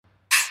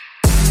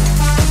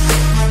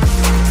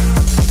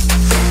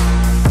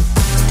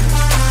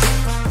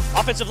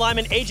Offensive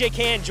lineman A.J.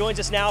 Cann joins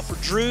us now for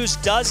Drew's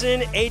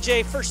Dozen.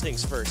 A.J., first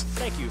things first,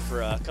 thank you for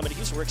coming to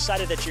Houston. We're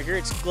excited that you're here.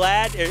 It's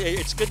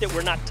good that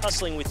we're not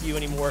tussling with you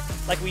anymore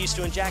like we used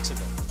to in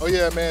Jacksonville. Oh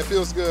yeah, man, it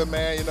feels good,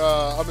 man. You know,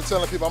 I've been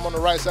telling people I'm on the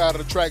right side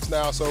of the tracks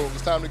now, so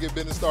it's time to get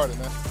business started,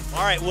 man.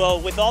 All right, well,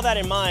 with all that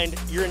in mind,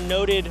 you're a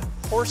noted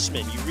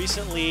horseman. You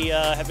recently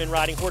have been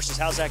riding horses.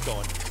 How's that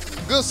going?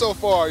 Good so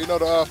far. You know,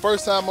 the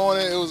first time on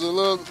it, it was a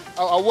little,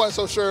 I wasn't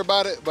so sure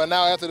about it, but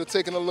now after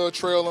taking a little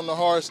trail on the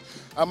horse,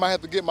 I might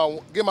have to get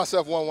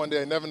myself one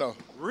day. Never know.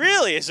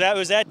 Really? Was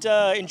that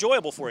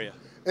enjoyable for you?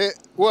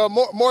 Well,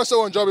 more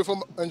so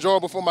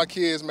enjoyable for my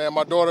kids, man.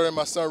 My daughter and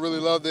my son really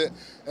loved it,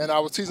 and I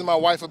was teasing my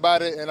wife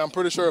about it, and I'm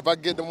pretty sure if I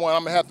get them one,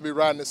 I'm going to have to be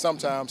riding it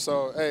sometime.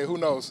 So, hey, who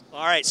knows?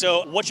 All right,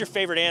 so what's your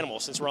favorite animal,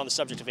 since we're on the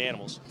subject of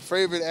animals?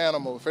 Favorite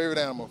animal.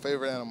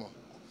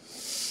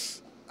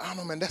 I don't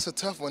know, man. That's a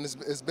tough one.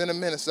 It's been a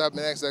minute since I've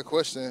been asked that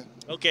question.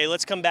 Okay,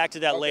 let's come back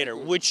to that later.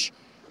 Cool.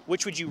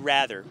 Which would you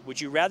rather?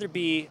 Would you rather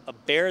be a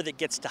bear that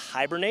gets to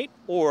hibernate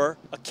or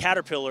a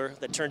caterpillar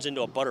that turns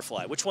into a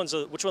butterfly? Which one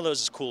of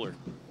those is cooler?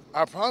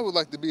 I probably would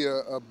like to be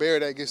a bear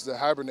that gets to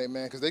hibernate,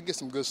 man, because they get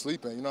some good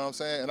sleep in, you know what I'm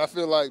saying? And I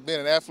feel like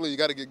being an athlete, you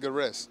got to get good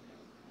rest.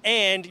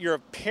 And you're a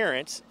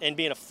parent, and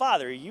being a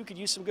father, you could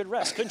use some good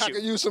rest, couldn't you? I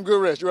could use some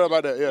good rest. You're right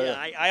about that,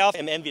 yeah. I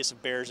often am envious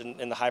of bears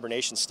and the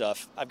hibernation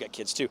stuff. I've got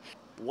kids, too.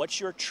 What's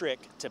your trick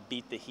to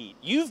beat the heat?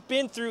 You've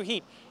been through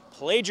heat,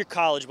 played your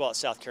college ball at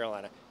South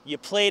Carolina. You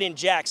played in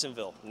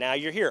Jacksonville. Now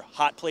you're here.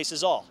 Hot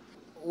places all.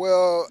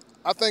 Well,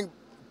 I think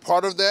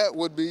part of that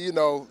would be, you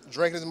know,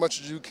 drinking as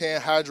much as you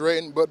can,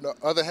 hydrating. But the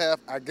other half,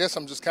 I guess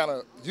I'm just kind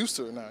of used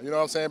to it now. You know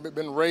what I'm saying?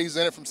 Been raised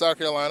in it from South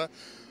Carolina,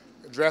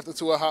 drafted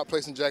to a hot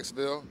place in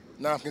Jacksonville.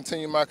 Now I'm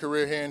continuing my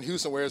career here in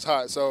Houston where it's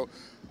hot. So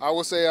I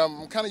would say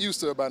I'm kind of used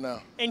to it by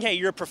now. And hey,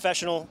 you're a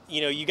professional.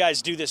 You know, you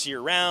guys do this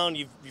year round.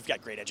 You've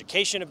got great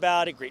education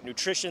about it, great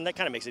nutrition. That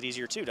kind of makes it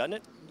easier too, doesn't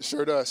it? It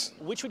sure does.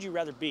 Which would you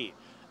rather be,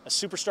 a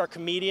superstar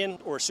comedian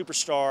or a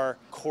superstar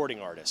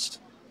recording artist?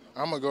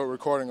 I'm gonna go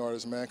recording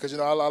artist, man, because you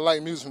know I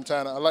like music from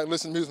time. I like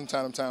listening to music from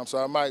time to time, so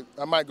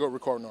I might go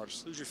recording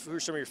artist. Who are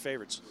some of your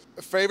favorites?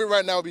 Favorite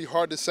right now would be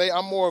hard to say.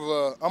 I'm more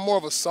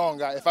of a song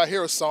guy. If I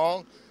hear a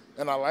song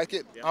and I like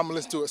it, I'm gonna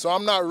listen to it. So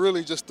I'm not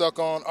really just stuck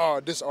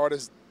on this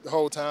artist the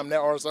whole time, that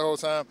artist the whole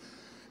time.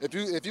 If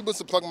you put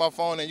some plug in my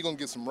phone, then you're gonna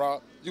get some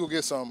rock. You can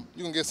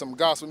get some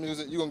gospel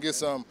music. You're gonna get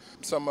some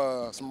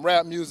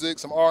rap music,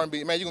 some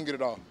R&B. Man, you gonna get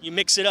it all. You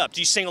mix it up.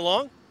 Do you sing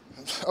along?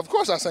 Of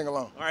course I sing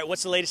along. All right.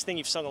 What's the latest thing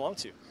you've sung along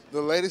to?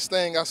 The latest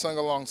thing I sung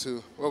along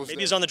to.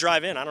 Maybe it's on the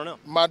drive-in. I don't know.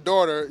 My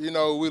daughter, you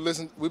know, we've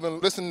been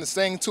listening to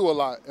Sing 2 a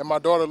lot, and my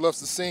daughter loves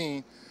to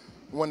sing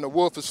when the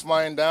wolf is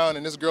flying down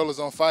and this girl is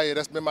on fire.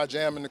 That's been my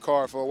jam in the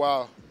car for a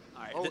while.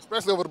 All right.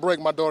 Especially over the break,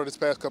 my daughter this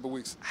past couple of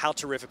weeks. How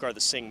terrific are the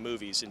Sing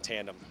movies in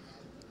tandem?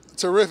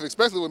 Terrific,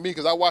 especially with me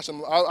because I watch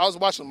them. I was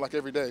watching them like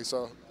every day,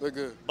 so they're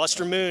good.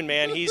 Buster Moon,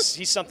 man,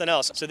 he's something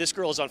else. So this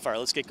girl is on fire.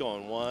 Let's get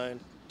going. 1,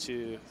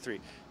 2, 3.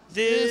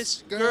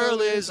 This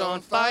girl is on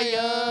fire.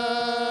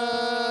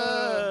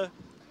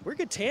 We're a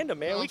good tandem,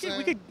 man. We could. I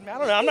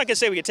don't know. I'm not gonna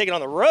say we could take it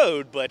on the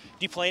road, but do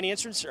you play any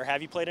instruments, or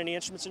have you played any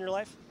instruments in your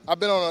life? I've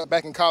been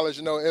back in college,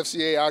 you know,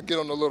 FCA. I get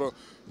on the little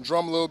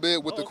drum a little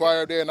bit with the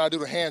choir there, and I do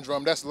the hand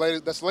drum. That's the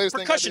latest thing I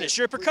did. Percussionist.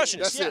 You're a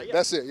percussionist.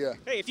 That's it. Yeah.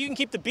 Hey, if you can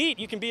keep the beat,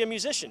 you can be a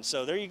musician.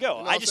 So there you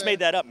go. I just made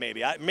that up.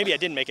 Maybe I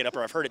didn't make it up,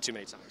 or I've heard it too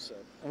many times. So.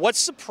 What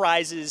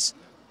surprises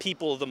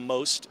people the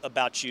most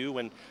about you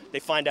when they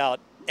find out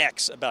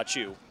X about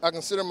you? I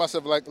consider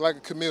myself like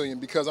a chameleon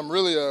because I'm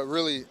really a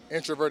really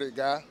introverted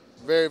guy.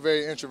 Very,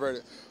 very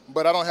introverted.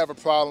 But I don't have a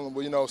problem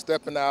with, you know,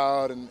 stepping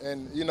out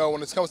and you know,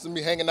 when it comes to me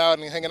hanging out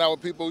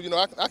with people, you know,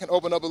 I can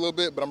open up a little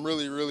bit, but I'm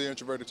really, really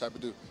introverted type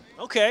of dude.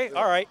 Okay,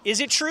 all right. Is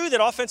it true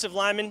that offensive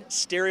linemen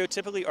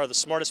stereotypically are the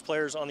smartest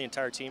players on the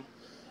entire team?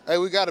 Hey,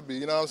 we got to be,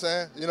 you know what I'm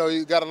saying? You know,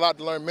 you got a lot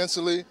to learn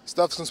mentally.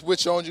 Stuff can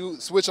switch on you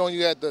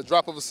at the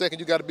drop of a second.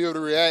 You got to be able to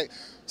react.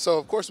 So,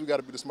 of course, we got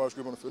to be the smartest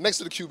group on the field, next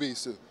to the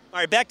QBs, too. All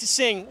right, back to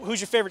Sing.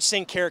 Who's your favorite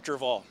Sing character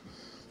of all?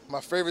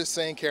 My favorite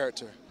Sing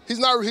character. He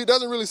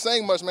doesn't really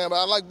sing much, man, but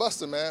I like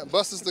Buster, man.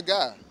 Buster's the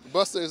guy.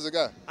 Buster is the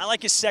guy. I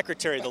like his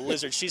secretary, the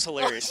lizard. She's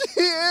hilarious.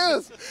 She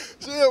is.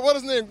 What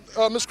is his name?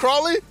 Miss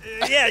Crawley?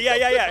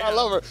 Yeah. I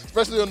love her,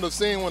 especially on the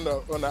scene when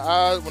the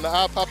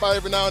eye pop out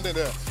every now and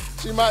then.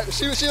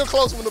 She'll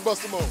close when the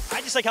Buster move.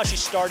 I just like how she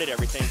started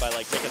everything by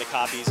like making the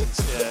copies and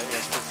for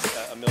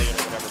 $1 million or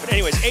whatever. But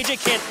anyways,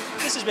 AJ Cann,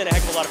 this has been a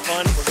heck of a lot of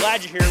fun. We're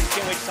glad you're here. We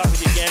can't wait to talk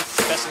with you again.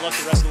 Best of luck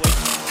the rest of the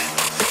week.